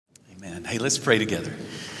Hey, let's pray together.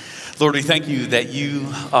 Lord, we thank you that you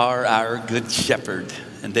are our good shepherd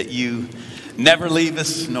and that you never leave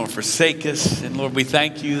us nor forsake us. And Lord, we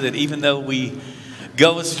thank you that even though we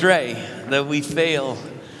go astray, though we fail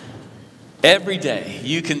every day,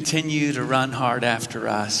 you continue to run hard after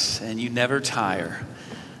us and you never tire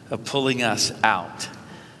of pulling us out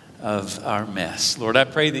of our mess. Lord, I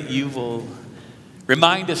pray that you will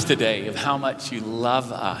remind us today of how much you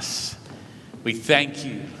love us. We thank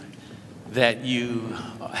you that you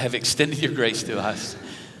have extended your grace to us,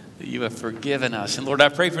 that you have forgiven us. And Lord, I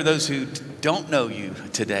pray for those who don't know you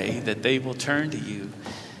today, that they will turn to you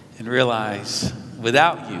and realize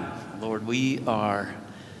without you, Lord, we are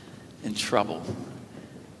in trouble.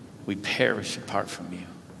 We perish apart from you.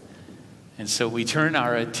 And so we turn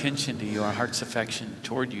our attention to you, our heart's affection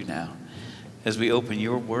toward you now, as we open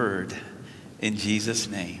your word in Jesus'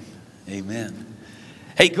 name. Amen.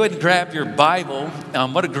 Hey, go ahead and grab your Bible.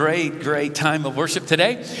 What a great time of worship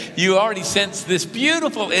today. You already sense this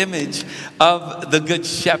beautiful image of the Good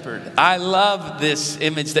Shepherd. I love this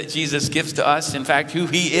image that Jesus gives to us. In fact, who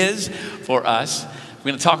he is for us.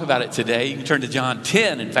 We're going to talk about it today. You can turn to John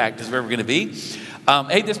 10, in fact, is where we're going to be.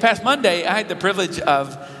 Hey, this past Monday, I had the privilege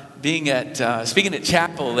of being speaking at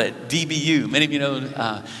chapel at DBU. Many of you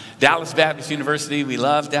know Dallas Baptist University. We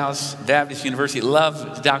love Dallas Baptist University.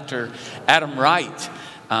 Love Dr. Adam Wright,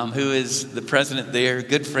 who is the president there,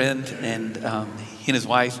 good friend, and he and his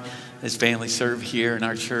wife, his family serve here in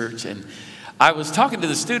our church. And I was talking to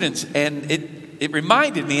the students, and it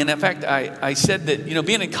reminded me, and in fact, I said that, you know,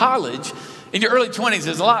 being in college, in your early 20s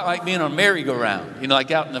is a lot like being on a merry-go-round. You know,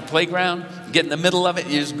 like out in the playground, you get in the middle of it,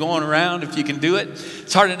 and you're just going around if you can do it.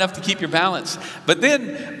 It's hard enough to keep your balance. But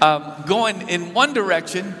then going in one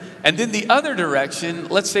direction, and then the other direction,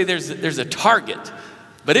 let's say there's a target,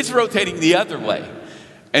 but it's rotating the other way.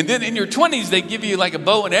 And then in your 20s, they give you like a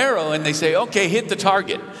bow and arrow, and they say, okay, hit the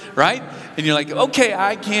target, right? And you're like, okay,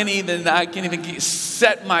 I can't even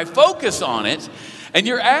set my focus on it. And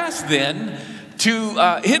you're asked then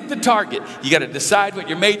to hit the target. You got to decide what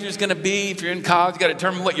your major is going to be. If you're in college, you got to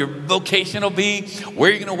determine what your vocation will be, where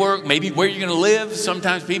you're going to work, maybe where you're going to live.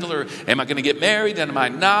 Sometimes people are, am I going to get married? Am I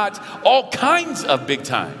not? All kinds of big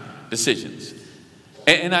time decisions.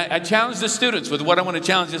 And I challenge the students with what I want to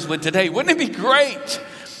challenge us with today. Wouldn't it be great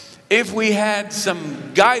if we had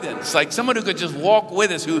some guidance, like someone who could just walk with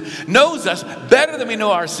us, who knows us better than we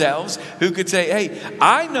know ourselves, who could say, hey,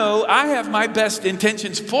 I know I have my best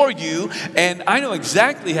intentions for you, and I know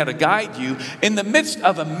exactly how to guide you in the midst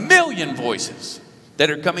of a million voices that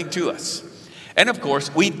are coming to us. And of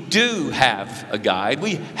course, we do have a guide.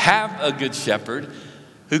 We have a good shepherd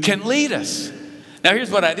who can lead us. Now,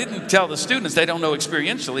 here's what I didn't tell the students. They don't know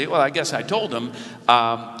experientially. Well, I guess I told them,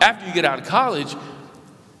 after you get out of college,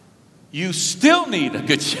 you still need a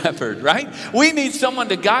good shepherd, right? We need someone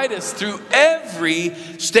to guide us through every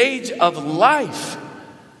stage of life.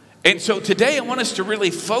 And so today I want us to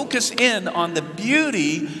really focus in on the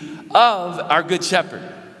beauty of our good shepherd.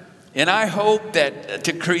 And I hope that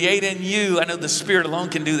to create in you, I know the Spirit alone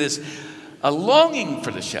can do this, a longing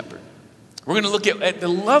for the shepherd. We're going to look at the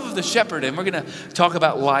love of the shepherd, and we're going to talk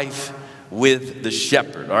about life with the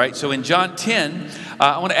shepherd. All right, so in John 10,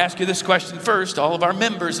 I want to ask you this question first, all of our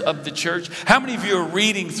members of the church. How many of you are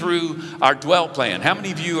reading through our dwell plan? How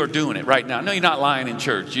many of you are doing it right now? No, you're not lying in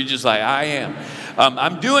church. You're just like, I am.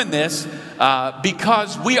 I'm doing this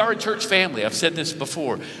because we are a church family. I've said this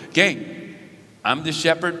before. Gang, I'm the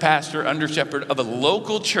shepherd, pastor, under shepherd of a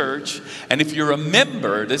local church. And if you're a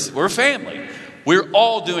member, we're a family. We're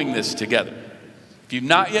all doing this together. If you've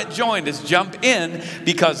not yet joined us, jump in,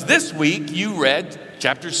 because this week you read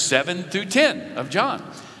chapters 7 through 10 of John.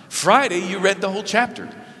 Friday, you read the whole chapter.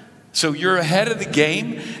 So you're ahead of the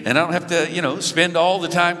game, and I don't have to, spend all the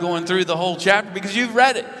time going through the whole chapter because you've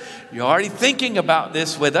read it. You're already thinking about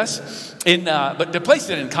this with us. But to place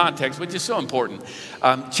it in context, which is so important,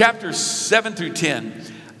 chapters 7 through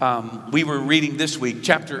 10, we were reading this week.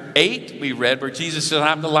 Chapter 8, we read where Jesus said,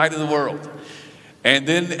 I'm the light of the world. And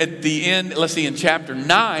then at the end, let's see, in chapter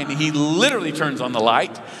 9, he literally turns on the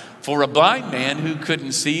light for a blind man who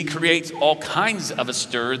couldn't see, creates all kinds of a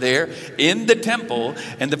stir there in the temple,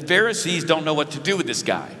 and the Pharisees don't know what to do with this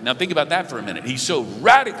guy. Now think about that for a minute. He's so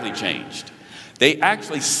radically changed. They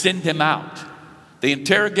actually send him out. They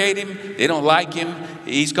interrogate him. They don't like him.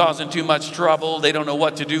 He's causing too much trouble. They don't know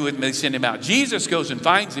what to do with him. They send him out. Jesus goes and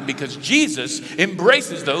finds him because Jesus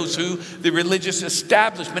embraces those who the religious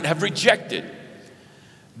establishment have rejected.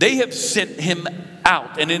 They have sent him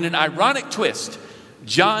out. And in an ironic twist,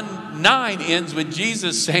 John 9 ends with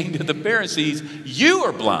Jesus saying to the Pharisees, you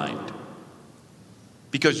are blind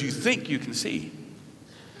because you think you can see.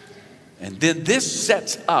 And then this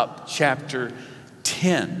sets up chapter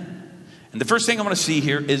 10. And the first thing I want to see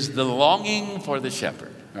here is the longing for the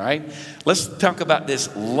shepherd. All right? Let's talk about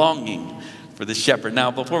this longing for the shepherd.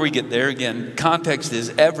 Now, before we get there, again, context is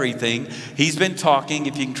everything. He's been talking,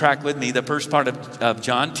 if you can track with me, the first part of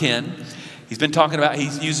John 10. He's been talking about, he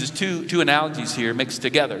uses two analogies here mixed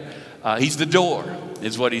together. He's the door,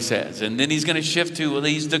 is what he says. And then he's going to shift to, well,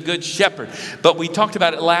 he's the good shepherd. But we talked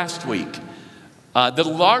about it last week. The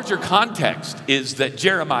larger context is that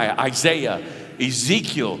Jeremiah, Isaiah,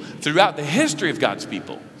 Ezekiel, throughout the history of God's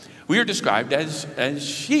people, we are described as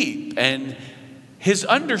sheep. And his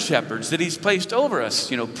under-shepherds that he's placed over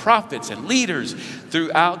us, prophets and leaders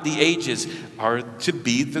throughout the ages are to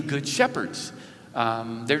be the good shepherds.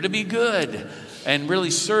 They're to be good and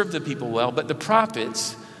really serve the people well. But the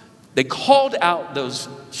prophets, they called out those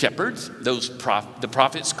shepherds, the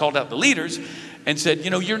prophets called out the leaders and said,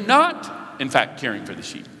 you're not, in fact, caring for the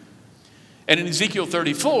sheep. And in Ezekiel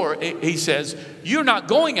 34, he says, you're not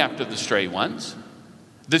going after the stray ones,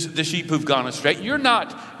 the sheep who've gone astray. You're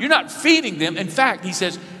not feeding them. In fact, he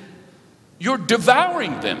says, you're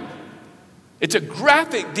devouring them. It's a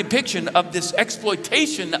graphic depiction of this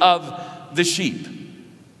exploitation of the sheep.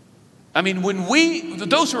 I mean,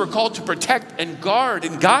 those who are called to protect and guard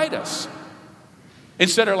and guide us,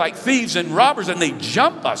 instead are like thieves and robbers and they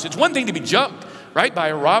jump us. It's one thing to be jumped, right, by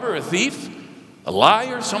a robber, a thief, a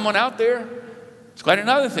liar, someone out there. It's quite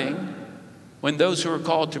another thing when those who are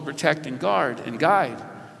called to protect and guard and guide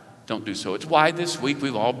don't do so. It's why this week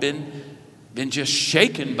we've all been just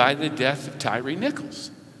shaken by the death of Tyree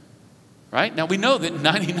Nichols. Right? Now we know that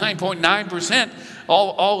 99.9%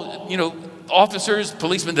 all officers,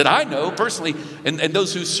 policemen that I know personally, and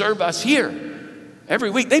those who serve us here every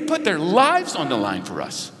week, they put their lives on the line for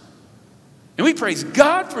us. And we praise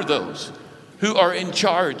God for those who are in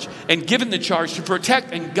charge and given the charge to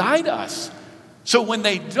protect and guide us. So when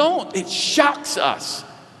they don't, it shocks us.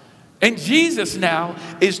 And Jesus now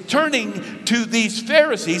is turning to these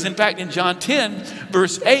Pharisees. In fact, in John 10,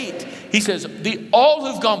 verse 8, he says, all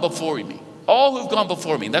who've gone before me,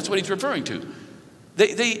 and that's what he's referring to.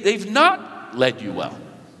 They've not led you well.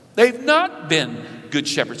 They've not been good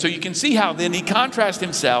shepherds. So you can see how then he contrasts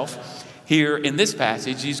himself here in this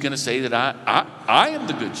passage. He's going to say that I am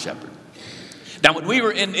the good shepherd. Now, when we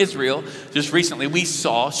were in Israel just recently, we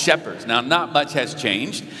saw shepherds. Now, not much has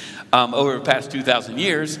changed over the past 2,000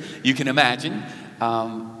 years. You can imagine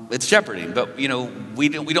it's shepherding. But, we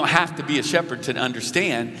don't have to be a shepherd to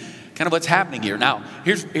understand kind of what's happening here. Now,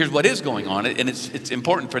 here's what is going on, and it's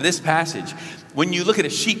important for this passage. When you look at a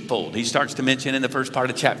sheepfold, he starts to mention in the first part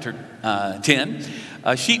of chapter 10,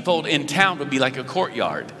 a sheepfold in town would be like a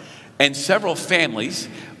courtyard. And several families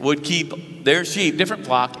would keep their sheep, different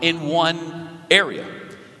flock, in one area.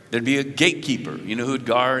 There'd be a gatekeeper, who'd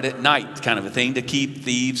guard at night, kind of a thing, to keep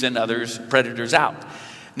thieves and predators out.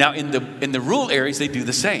 Now, in the rural areas, they do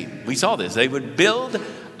the same. We saw this. They would build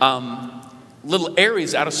little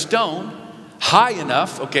areas out of stone, high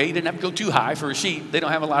enough, okay? You didn't have to go too high for a sheep. They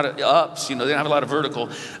don't have a lot of ups, they don't have a lot of vertical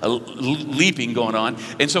leaping going on.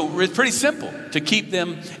 And so it's pretty simple to keep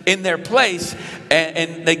them in their place,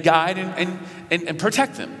 and they guide and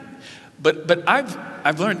protect them. But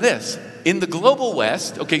I've learned this. In the global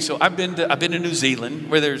West, okay, so I've been to New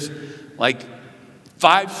Zealand, where there's like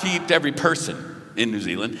 5 sheep to every person in New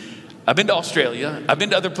Zealand. I've been to Australia. I've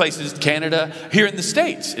been to other places, Canada, here in the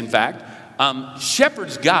States, in fact.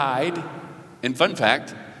 Shepherd's Guide, and fun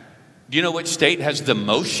fact, do you know which state has the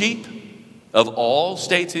most sheep of all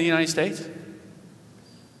states in the United States?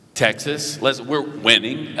 Texas. We're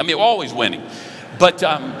winning. I mean, we're always winning.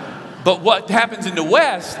 But what happens in the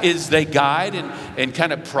West is they guide and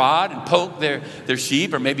kind of prod and poke their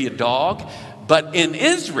sheep, or maybe a dog. But in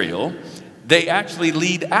Israel, they actually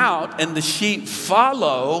lead out and the sheep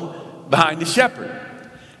follow behind the shepherd.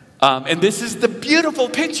 And this is the beautiful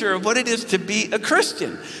picture of what it is to be a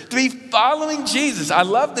Christian, to be following Jesus. I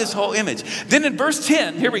love this whole image. Then in verse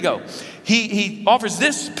 10, here we go. He offers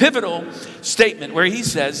this pivotal statement where he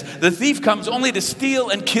says, the thief comes only to steal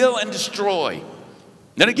and kill and destroy.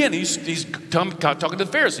 Then again, he's talking to the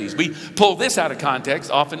Pharisees. We pull this out of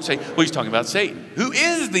context, often say, well, he's talking about Satan, who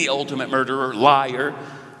is the ultimate murderer, liar,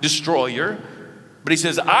 destroyer. But he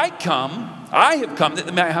says, I have come that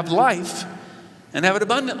they may have life and have it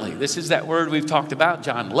abundantly. This is that word we've talked about.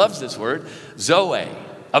 John loves this word, Zoe.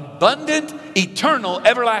 Abundant, eternal,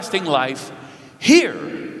 everlasting life,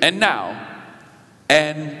 here and now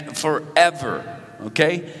and forever.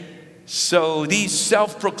 Okay? So these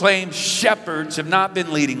self-proclaimed shepherds have not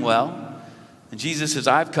been leading well. And Jesus says,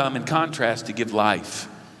 I've come in contrast to give life.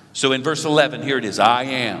 So in verse 11, here it is, I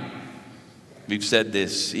am We've said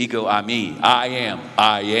this, ego, I, me, I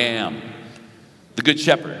am. The good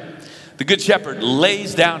shepherd. The good shepherd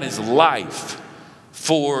lays down his life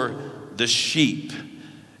for the sheep.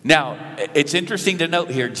 Now, it's interesting to note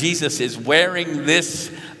here, Jesus is wearing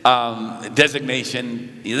this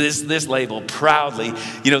designation, this label proudly.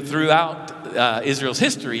 You know, throughout Israel's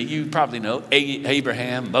history, you probably know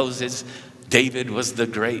Abraham, Moses, David was the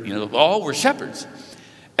great, all were shepherds.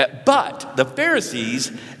 But the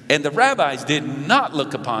Pharisees and the rabbis did not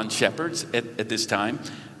look upon shepherds at this time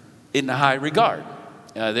in high regard.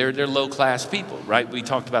 They're low-class people, right? We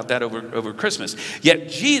talked about that over Christmas. Yet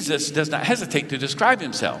Jesus does not hesitate to describe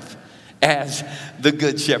himself as the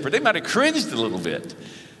good shepherd. They might have cringed a little bit.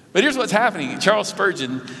 But here's what's happening. Charles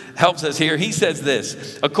Spurgeon helps us here. He says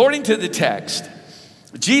this, according to the text,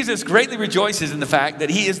 Jesus greatly rejoices in the fact that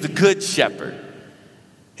he is the good shepherd.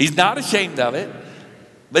 He's not ashamed of it,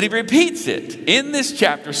 but he repeats it in this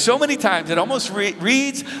chapter so many times it almost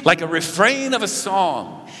reads like a refrain of a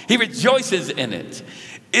song. He rejoices in it.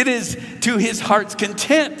 It is to his heart's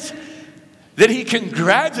content that he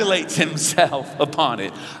congratulates himself upon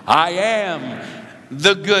it. I am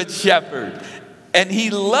the good shepherd. And he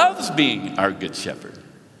loves being our good shepherd.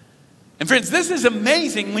 And friends, this is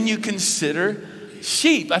amazing when you consider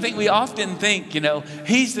sheep. I think we often think,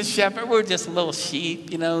 he's the shepherd. We're just little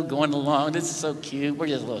sheep, going along. This is so cute. We're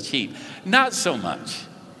just little sheep. Not so much.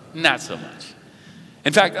 Not so much.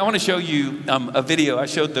 In fact, I want to show you a video. I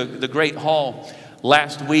showed the Great Hall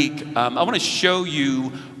last week. I want to show you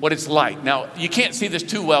what it's like. Now, you can't see this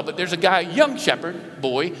too well, but there's a guy, a young shepherd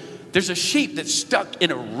boy. There's a sheep that's stuck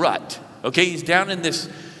in a rut. Okay, he's down in this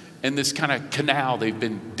kind of canal they've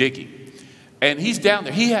been digging. And he's down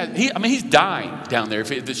there. He's dying down there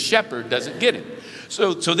if the shepherd doesn't get him.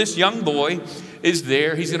 So this young boy is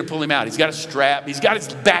there. He's going to pull him out. He's got a strap. He's got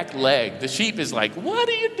his back leg. The sheep is like, what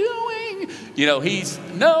are you doing?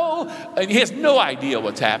 And he has no idea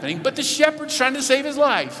what's happening. But the shepherd's trying to save his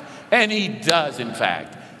life. And he does, in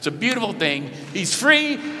fact. It's a beautiful thing. He's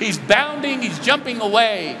free. He's bounding. He's jumping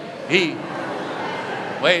away. Wait.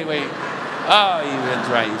 Oh,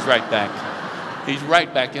 he's right back. He's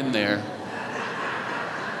right back in there.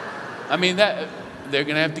 They're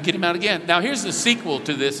going to have to get him out again. Now, here's the sequel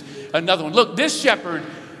to this, another one. Look, this shepherd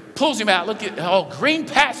pulls him out. Look at, green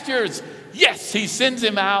pastures. Yes, he sends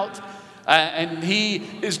him out, and he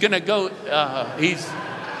is going to go,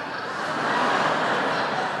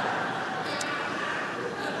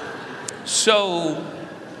 So,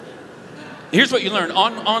 here's what you learn.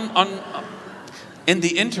 In the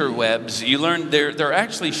interwebs, you learn there are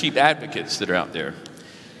actually sheep advocates that are out there.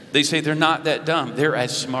 They say they're not that dumb. They're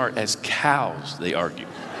as smart as cows, they argue.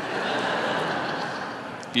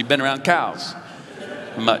 If you've been around cows,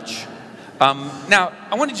 much. Now,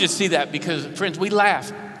 I want you to just see that because, friends, we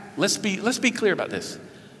laugh. Let's be clear about this.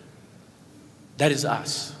 That is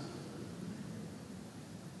us.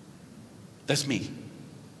 That's me.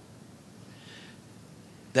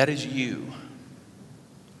 That is you.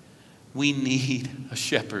 We need a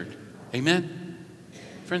shepherd. Amen?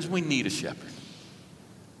 Friends, we need a shepherd.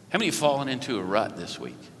 How many have fallen into a rut this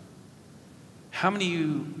week? How many of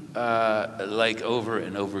you over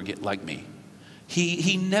and over again, like me?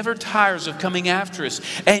 He never tires of coming after us.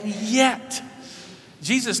 And yet,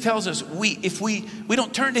 Jesus tells us if we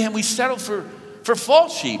don't turn to him, we settle for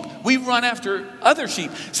false sheep. We run after other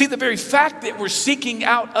sheep. See, the very fact that we're seeking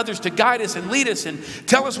out others to guide us and lead us and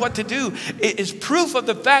tell us what to do is proof of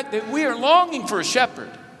the fact that we are longing for a shepherd.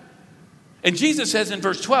 And Jesus says in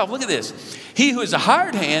verse 12, look at this. He who is a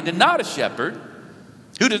hired hand and not a shepherd,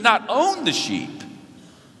 who does not own the sheep,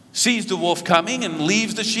 sees the wolf coming and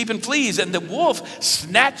leaves the sheep and flees. And the wolf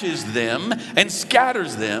snatches them and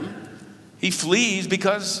scatters them. He flees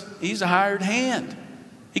because he's a hired hand.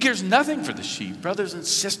 He cares nothing for the sheep. Brothers and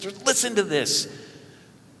sisters, listen to this.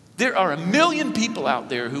 There are 1 million people out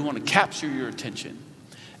there who want to capture your attention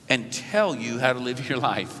and tell you how to live your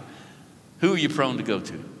life. Who are you prone to go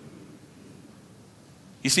to?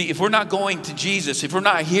 You see, if we're not going to Jesus, if we're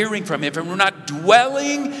not hearing from him, if we're not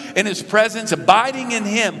dwelling in his presence, abiding in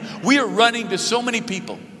him, we are running to so many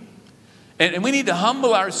people. And we need to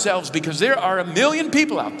humble ourselves because there are 1 million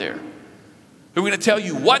people out there who are going to tell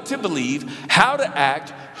you what to believe, how to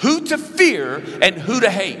act, who to fear, and who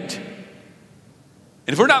to hate.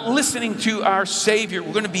 And if we're not listening to our Savior,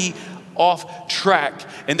 we're going to be off track.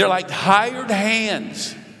 And they're like hired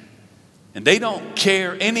hands. And they don't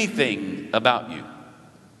care anything about you.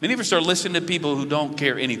 Many of us are listening to people who don't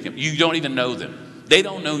care anything. You don't even know them. They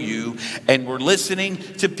don't know you. And we're listening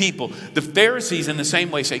to people. The Pharisees in the same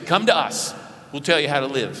way say, come to us. We'll tell you how to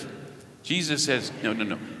live. Jesus says,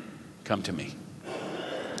 no. Come to me.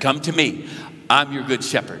 Come to me. I'm your good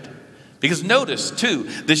shepherd. Because notice, too,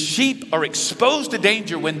 the sheep are exposed to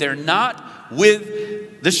danger when they're not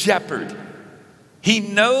with the shepherd. He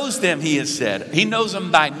knows them, he has said. He knows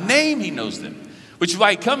them by name, he knows them. Which is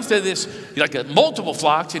why he comes to this, like multiple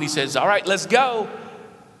flocks, and he says, all right, let's go.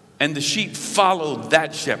 And the sheep follow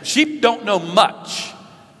that shepherd. Sheep don't know much,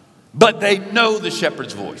 but they know the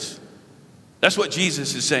shepherd's voice. That's what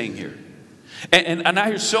Jesus is saying here. And I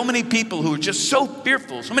hear so many people who are just so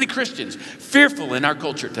fearful, so many Christians, fearful in our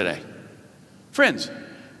culture today. Friends,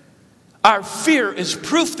 our fear is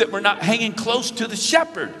proof that we're not hanging close to the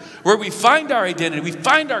shepherd, where we find our identity, we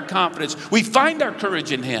find our confidence, we find our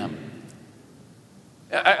courage in him.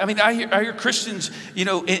 I mean, I hear Christians, you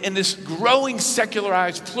know, in this growing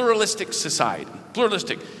secularized, pluralistic society,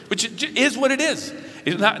 pluralistic, which is what it is.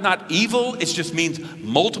 It's not evil. It just means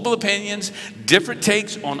multiple opinions, different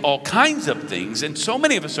takes on all kinds of things. And so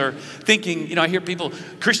many of us are thinking, you know, I hear people,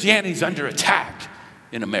 Christianity's under attack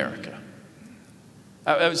in America.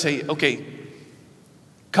 I would say, okay,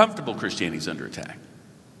 comfortable Christianity's under attack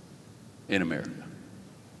in America.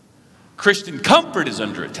 Christian comfort is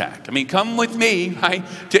under attack. I mean, come with me, right,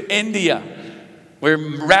 to India, where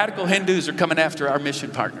radical Hindus are coming after our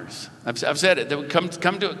mission partners. I've said it. They would come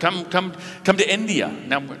to India,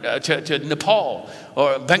 now to Nepal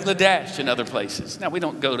or Bangladesh and other places. Now, we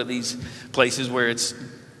don't go to these places where it's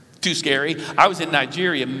too scary. I was in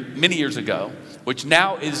Nigeria many years ago, which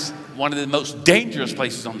now is one of the most dangerous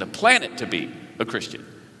places on the planet to be a Christian.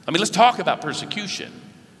 I mean, let's talk about persecution.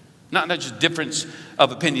 Not just difference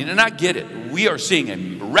of opinion. And I get it. We are seeing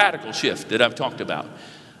a radical shift that I've talked about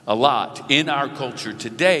a lot in our culture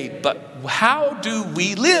today. But how do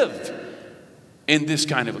we live in this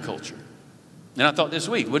kind of a culture? And I thought this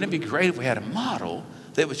week, wouldn't it be great if we had a model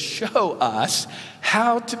that would show us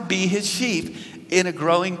how to be his sheep in a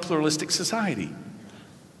growing pluralistic society?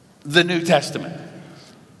 The New Testament.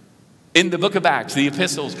 In the book of Acts, the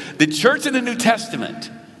epistles, the church in the New Testament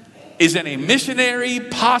is in a missionary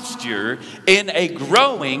posture in a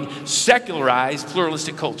growing, secularized,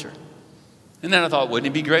 pluralistic culture. And then I thought, wouldn't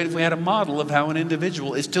it be great if we had a model of how an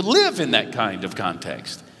individual is to live in that kind of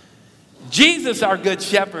context? Jesus, our good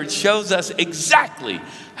shepherd, shows us exactly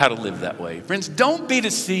how to live that way. Friends, don't be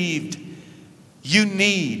deceived. You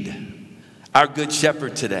need our good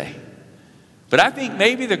shepherd today. But I think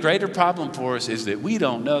maybe the greater problem for us is that we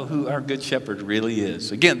don't know who our good shepherd really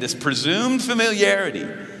is. Again, this presumed familiarity.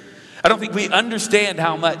 I don't think we understand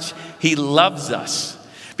how much he loves us.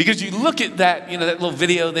 Because you look at that, you know, that little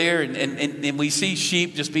video there, and we see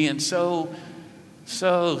sheep just being so,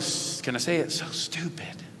 can I say it, so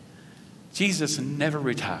stupid. Jesus never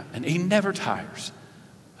retired, and he never tires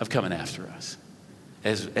of coming after us.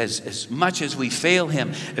 As much as we fail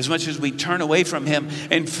him, as much as we turn away from him,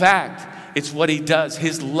 in fact, it's what he does.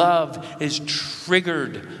 His love is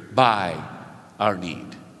triggered by our need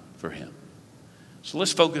for him. So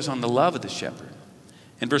let's focus on the love of the shepherd.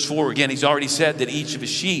 In verse 4, again, he's already said that each of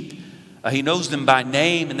his sheep, he knows them by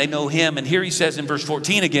name and they know him. And here he says in verse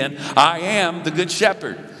 14 again, I am the good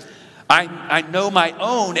shepherd. I know my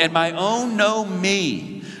own and my own know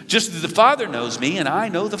me. Just as the Father knows me and I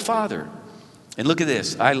know the Father. And look at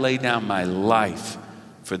this. I lay down my life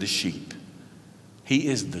for the sheep. He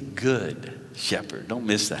is the good shepherd. Don't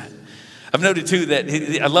miss that. I've noted too that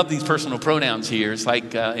I love these personal pronouns here. It's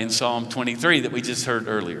like in Psalm 23 that we just heard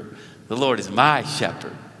earlier. The Lord is my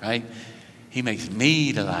shepherd, right? He makes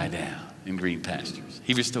me to lie down in green pastures.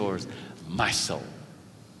 He restores my soul.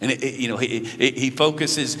 And he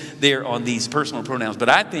focuses there on these personal pronouns. But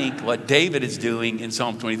I think what David is doing in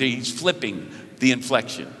Psalm 23, he's flipping the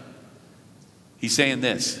inflection. He's saying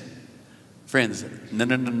this, friends,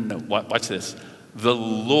 no. Watch this. The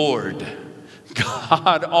Lord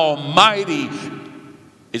God Almighty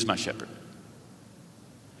is my shepherd.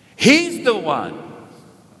 He's the one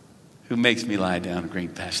who makes me lie down in green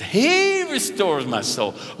pastures. He restores my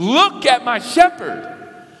soul. Look at my shepherd.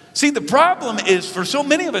 See, the problem is for so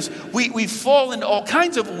many of us, we fall into all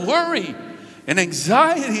kinds of worry and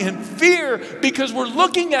anxiety and fear because we're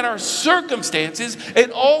looking at our circumstances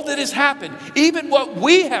and all that has happened, even what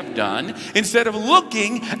we have done, instead of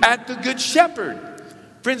looking at the good shepherd.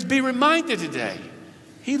 Friends, be reminded today,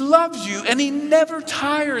 he loves you and he never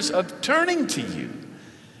tires of turning to you.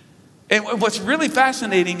 And what's really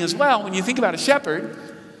fascinating as well, when you think about a shepherd,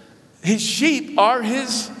 his sheep are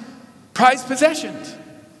his prized possessions.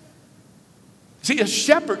 See, a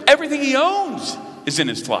shepherd, everything he owns is in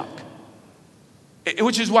his flock.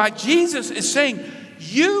 Which is why Jesus is saying,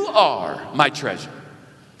 you are my treasure.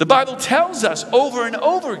 The Bible tells us over and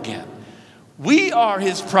over again, we are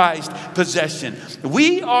his prized possession.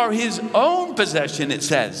 We are his own possession, it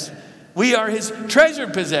says We are his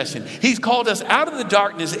treasured possession. He's called us out of the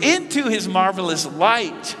darkness into his marvelous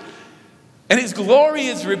light. And his glory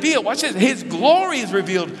is revealed. Watch this. His glory is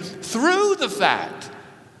revealed through the fact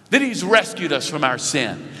that he's rescued us from our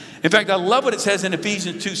sin. In fact, I love what it says in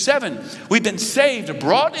Ephesians 2:7. We've been saved,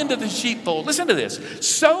 brought into the sheepfold. Listen to this.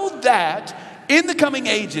 So that in the coming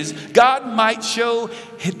ages, God might show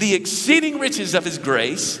the exceeding riches of his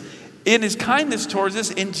grace in his kindness towards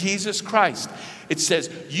us in Jesus Christ. It says,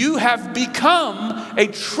 you have become a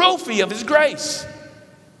trophy of his grace.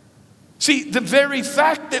 See, the very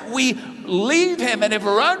fact that we leave him and have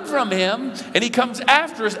run from him and he comes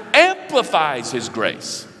after us amplifies his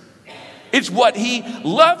grace. It's what he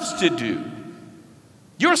loves to do.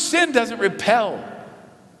 Your sin doesn't repel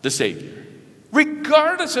the Savior,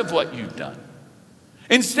 regardless of what you've done.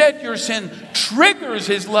 Instead, your sin triggers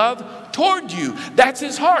his love toward you. That's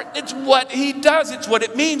his heart. It's what he does. It's what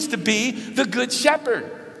it means to be the good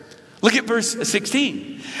shepherd. Look at verse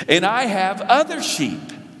 16. And I have other sheep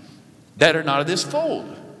that are not of this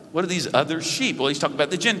fold. What are these other sheep? Well, he's talking about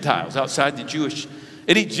the Gentiles outside the Jewish.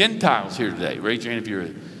 Any Gentiles here today? Raise your hand if you're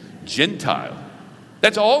a Gentile.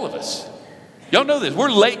 That's all of us. Y'all know this.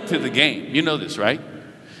 We're late to the game. You know this, right?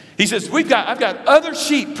 He says, I've got other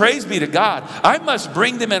sheep, praise be to God. I must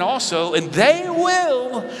bring them in also, and they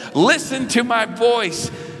will listen to my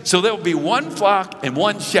voice. So there will be one flock and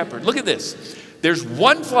one shepherd. Look at this. There's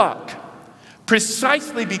one flock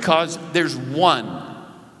precisely because there's one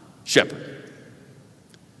shepherd.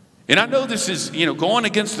 And I know this is, going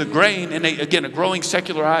against the grain in a growing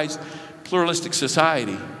secularized, pluralistic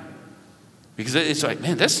society. Because it's like,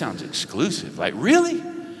 man, that sounds exclusive. Like, really?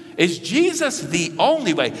 Is Jesus the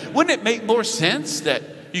only way? Wouldn't it make more sense that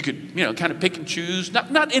you could, kind of pick and choose?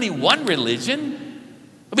 Not any one religion.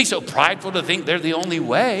 It'd be so prideful to think they're the only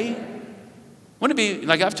way. Wouldn't it be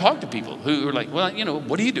like I've talked to people who are like, well,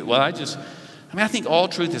 what do you do? Well, I think all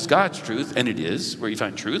truth is God's truth, and it is where you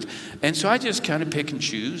find truth. And so I just kind of pick and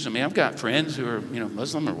choose. I've got friends who are,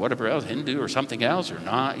 Muslim or whatever else, Hindu or something else, or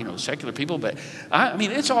not, secular people. But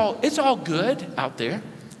it's all good out there.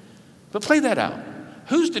 But play that out.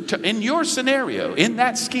 In your scenario, in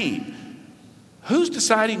that scheme, who's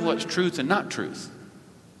deciding what's truth and not truth?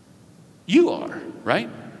 You are, right?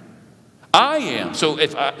 I am. So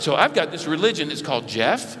I've got this religion. It's called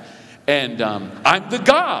Jeff. And I'm the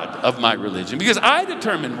God of my religion because I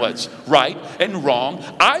determine what's right and wrong.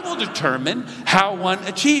 I will determine how one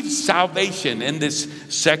achieves salvation in this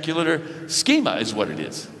secular schema is what it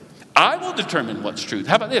is. I will determine what's truth.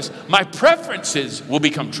 How about this? My preferences will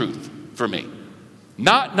become truth for me.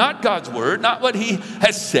 Not God's word, not what he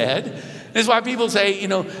has said. That's why people say,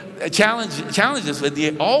 challenge us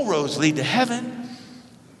with all roads lead to heaven.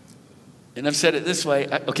 And I've said it this way.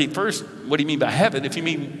 Okay, first, what do you mean by heaven? If you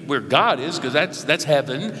mean where God is, because that's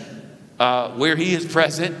heaven, where he is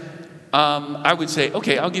present, I would say,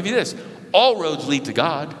 okay, I'll give you this. All roads lead to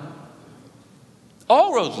God.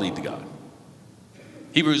 All roads lead to God.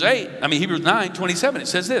 Hebrews 9:27, it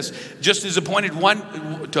says this. Just as appointed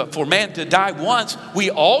for man to die once, we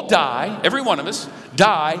all die, every one of us,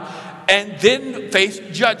 die, and then face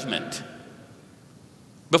judgment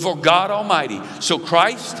before God Almighty. So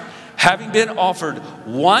Christ, having been offered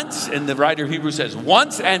once, and the writer of Hebrews says,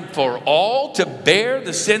 once and for all to bear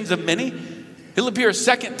the sins of many, he'll appear a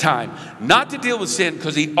second time, not to deal with sin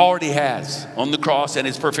because he already has on the cross and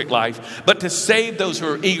his perfect life, but to save those who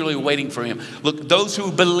are eagerly waiting for him. Look, those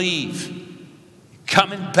who believe,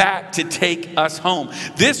 coming back to take us home.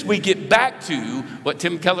 This we get back to what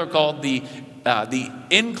Tim Keller called the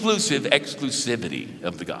inclusive exclusivity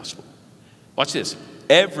of the gospel. Watch this.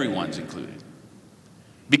 Everyone's included.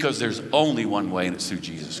 Because there's only one way, and it's through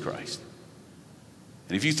Jesus Christ.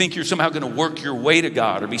 And if you think you're somehow going to work your way to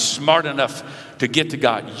God or be smart enough to get to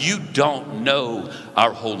God, you don't know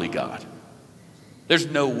our holy God. There's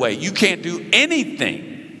no way. You can't do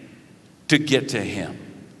anything to get to him.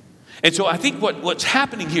 And so I think what's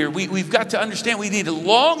happening here, we've got to understand we need a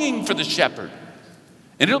longing for the shepherd.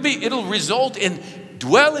 And it'll result in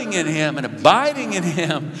dwelling in him and abiding in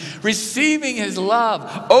him, receiving his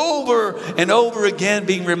love over and over again,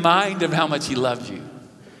 being reminded of how much he loves you.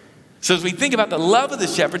 So as we think about the love of the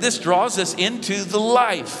shepherd, this draws us into the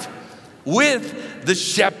life with the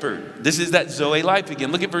shepherd. This is that Zoe life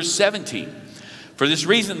again. Look at verse 17. For this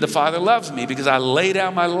reason the Father loves me, because I lay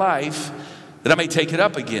down my life that I may take it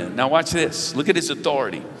up again. Now watch this. Look at his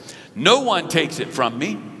authority. No one takes it from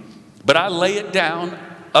me, but I lay it down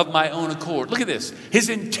of my own accord. Look at this. His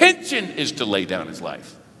intention is to lay down his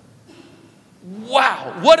life.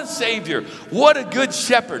 Wow, what a Savior. What a good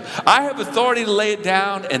shepherd. I have authority to lay it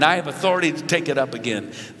down, and I have authority to take it up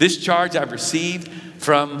again. This charge I've received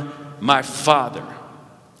from my Father,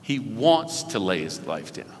 he wants to lay his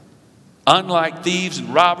life down. Unlike thieves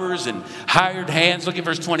and robbers and hired hands. Look at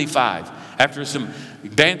verse 25. After some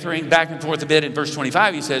bantering back and forth a bit in verse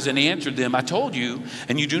 25, he says, and he answered them, I told you,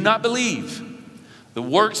 and you do not believe. The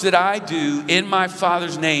works that I do in my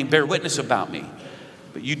Father's name bear witness about me.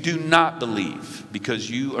 But you do not believe because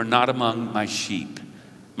you are not among my sheep.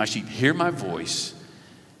 My sheep hear my voice,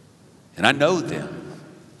 and I know them,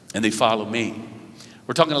 and they follow me.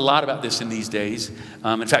 We're talking a lot about this in these days.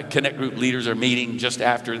 In fact, Connect Group leaders are meeting just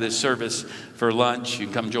after this service for lunch. You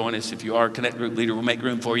can come join us. If you are a Connect Group leader, we'll make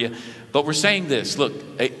room for you. But we're saying this.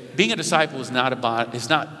 Look, being a disciple is not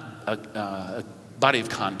a body of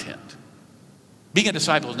content. Being a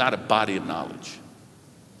disciple is not a body of knowledge.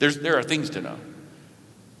 There are things to know.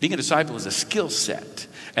 Being a disciple is a skill set.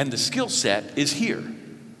 And the skill set is here.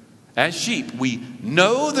 As sheep, we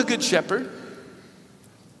know the Good Shepherd.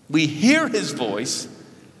 We hear his voice.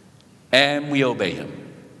 And we obey him.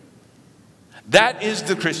 That is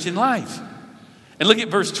the Christian life. And look at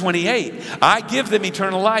verse 28. I give them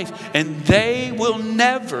eternal life, and they will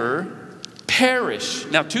never perish.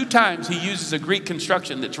 Now, 2 times he uses a Greek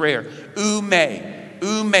construction that's rare. Ume.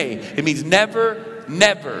 It means never,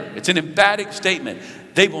 never. It's an emphatic statement.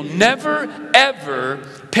 They will never, ever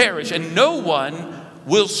perish, and no one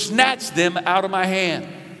will snatch them out of my hand.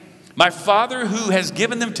 My Father who has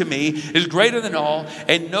given them to me is greater than all,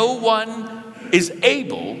 and no one is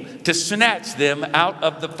able to snatch them out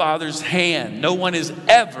of the Father's hand. No one is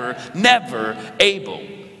ever, never able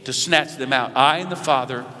to snatch them out. I and the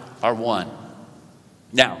Father are one.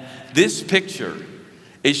 Now, this picture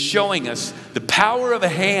is showing us the power of a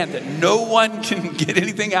hand that no one can get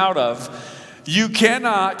anything out of. You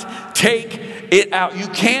cannot take it out. You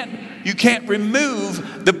can't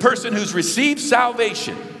remove the person who's received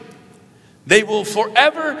salvation. They will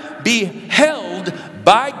forever be held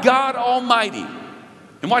by God Almighty.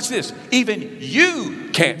 And watch this. Even you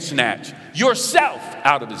can't snatch yourself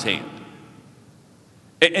out of his hand.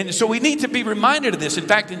 And so we need to be reminded of this. In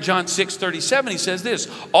fact, in John 6:37, he says this.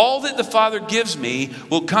 All that the Father gives me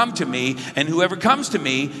will come to me. And whoever comes to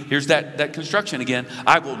me, here's that construction again,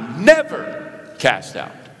 I will never cast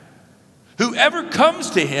out. Whoever comes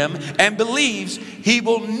to him and believes, he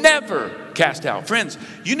will never cast out. Friends,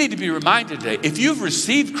 you need to be reminded today, if you've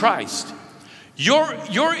received Christ, your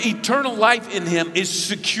eternal life in him is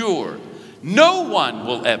secure. No one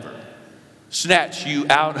will ever snatch you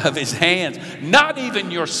out of his hands, not even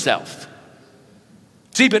yourself.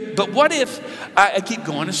 See, but what if I keep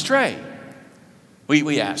going astray?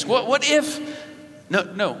 We ask, what if?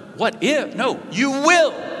 No, what if? No, you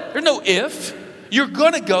will. There's no if. You're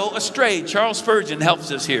going to go astray. Charles Spurgeon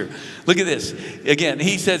helps us here. Look at this. Again,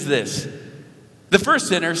 he says this. The first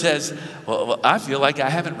sinner says, well, I feel like I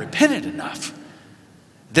haven't repented enough,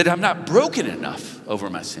 that I'm not broken enough over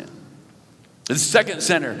my sin. The second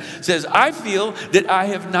sinner says, I feel that I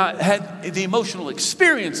have not had the emotional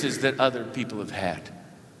experiences that other people have had.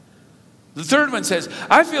 The third one says,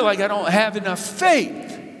 I feel like I don't have enough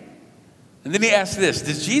faith. And then he asks this,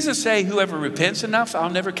 does Jesus say, whoever repents enough, I'll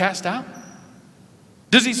never cast out?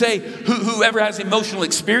 Does he say, whoever has emotional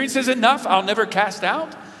experiences enough, I'll never cast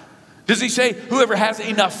out? Does he say, whoever has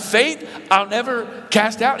enough faith, I'll never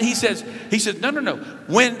cast out? He says, no.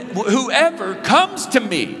 Whoever comes to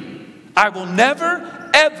me, I will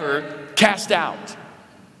never, ever cast out.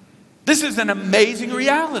 This is an amazing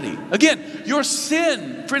reality. Again, your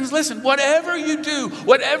sin, friends, listen, whatever you do,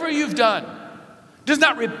 whatever you've done, does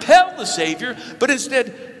not repel the Savior, but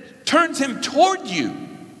instead turns him toward you.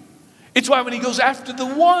 It's why when he goes after the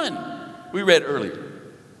one we read earlier.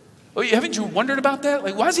 Oh, haven't you wondered about that?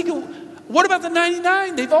 Like, why does he go? What about the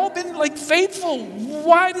 99? They've all been like faithful.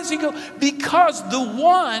 Why does he go? Because the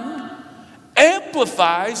one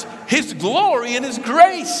amplifies his glory and his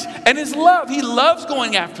grace and his love. He loves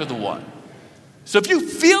going after the one. So if you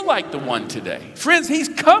feel like the one today, friends, he's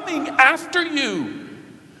coming after you.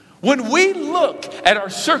 When we look at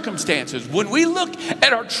our circumstances, when we look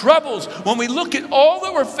at our troubles, when we look at all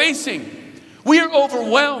that we're facing, we are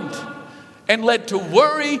overwhelmed and led to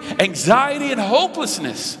worry, anxiety, and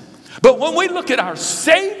hopelessness. But when we look at our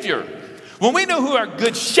Savior, when we know who our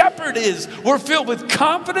good shepherd is, we're filled with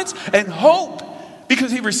confidence and hope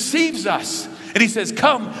because he receives us. And he says,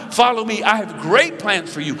 come, follow me. I have great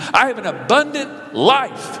plans for you. I have an abundant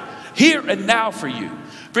life here and now for you.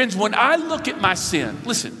 Friends, when I look at my sin,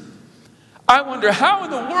 listen, I wonder how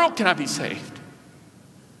in the world can I be saved?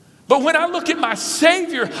 But when I look at my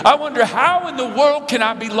Savior, I wonder how in the world can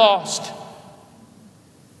I be lost?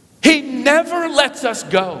 He never lets us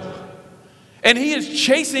go. And he is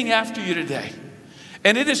chasing after you today.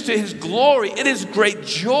 And it is to his glory, it is great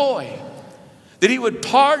joy that he would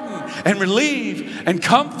pardon and relieve and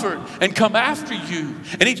comfort and come after you.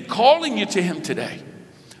 And he's calling you to him today.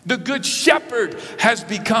 The good shepherd has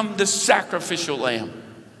become the sacrificial lamb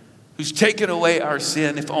who's taken away our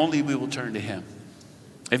sin if only we will turn to him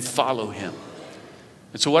and follow him.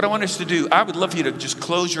 And so what I want us to do, I would love for you to just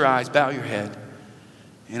close your eyes, bow your head.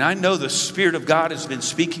 And I know the Spirit of God has been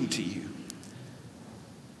speaking to you.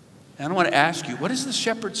 And I want to ask you, what is the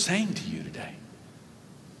shepherd saying to you today?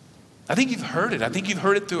 I think you've heard it. I think you've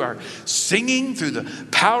heard it through our singing, through the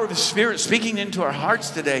power of the Spirit speaking into our hearts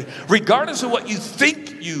today, regardless of what you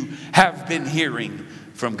think you have been hearing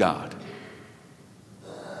from God.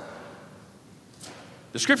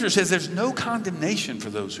 The scripture says there's no condemnation for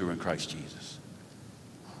those who are in Christ Jesus.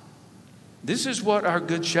 This is what our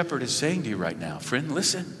good shepherd is saying to you right now. Friend,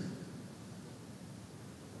 listen.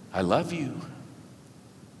 I love you.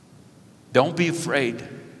 Don't be afraid.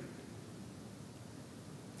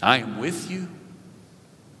 I am with you.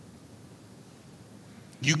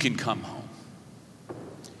 You can come home.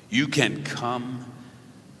 You can come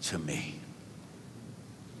to me.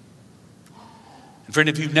 And friend,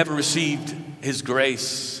 if you've never received his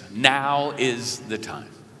grace, now is the time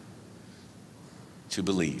to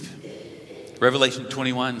believe. Revelation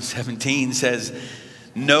 21:17 says,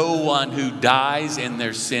 no one who dies in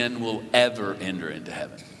their sin will ever enter into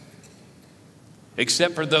heaven,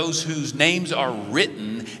 except for those whose names are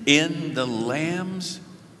written in the Lamb's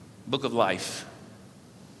book of life.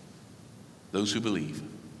 Those who believe.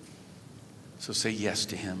 So say yes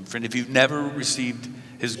to him. Friend, if you've never received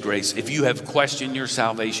his grace, if you have questioned your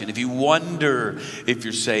salvation, if you wonder if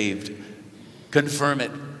you're saved, confirm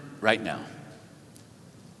it right now.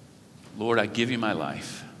 Lord, I give you my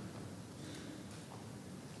life.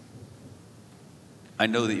 I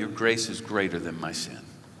know that your grace is greater than my sin.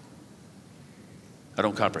 I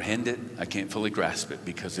don't comprehend it. I can't fully grasp it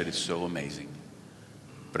because it is so amazing.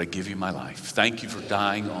 But I give you my life. Thank you for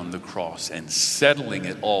dying on the cross and settling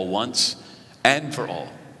it all once and for all.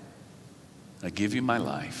 I give you my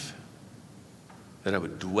life, that I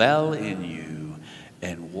would dwell in you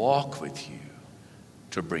and walk with you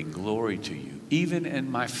to bring glory to you. Even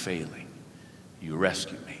in my failing, you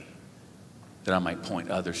rescue me, that I might point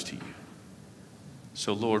others to you.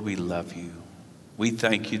 So Lord, we love you. We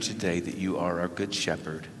thank you today that you are our good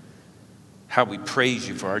shepherd. How we praise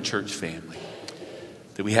you for our church family,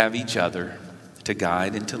 that we have each other to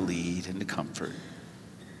guide and to lead and to comfort.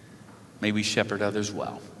 May we shepherd others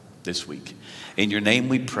well this week. In your name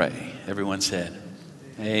we pray. Everyone said,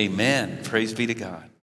 amen. Praise be to God.